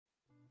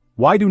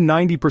Why do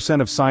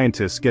 90% of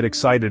scientists get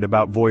excited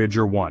about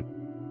Voyager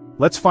 1?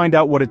 Let's find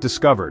out what it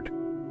discovered.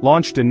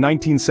 Launched in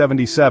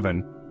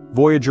 1977,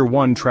 Voyager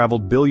 1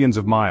 traveled billions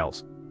of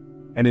miles.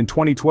 And in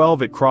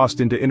 2012 it crossed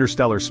into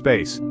interstellar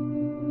space.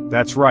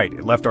 That's right,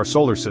 it left our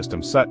solar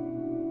system set.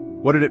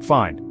 What did it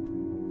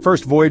find?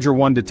 First, Voyager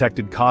 1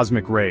 detected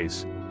cosmic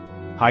rays,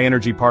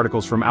 high-energy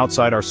particles from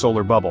outside our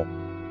solar bubble.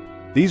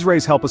 These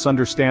rays help us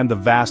understand the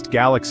vast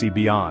galaxy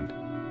beyond.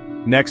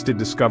 Next, it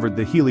discovered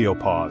the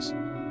heliopause,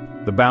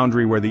 the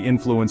boundary where the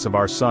influence of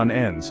our sun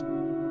ends.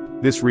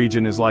 This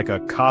region is like a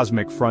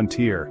cosmic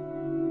frontier.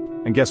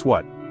 And guess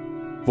what?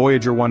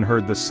 Voyager 1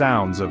 heard the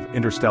sounds of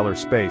interstellar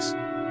space,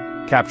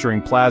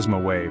 capturing plasma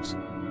waves,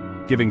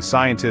 giving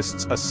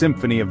scientists a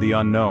symphony of the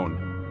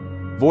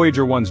unknown.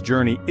 Voyager 1's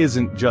journey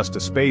isn't just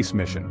a space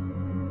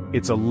mission.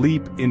 It's a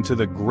leap into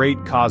the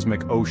great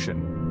cosmic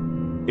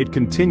ocean. It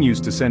continues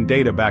to send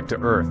data back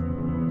to Earth,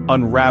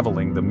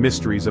 unraveling the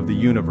mysteries of the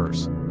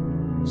universe.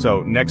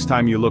 So, next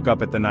time you look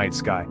up at the night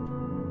sky,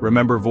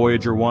 remember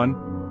Voyager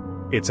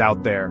 1? It's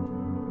out there,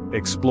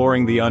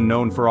 exploring the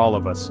unknown for all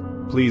of us.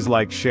 Please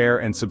like, share,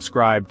 and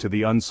subscribe to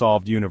the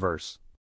Unsolved Universe.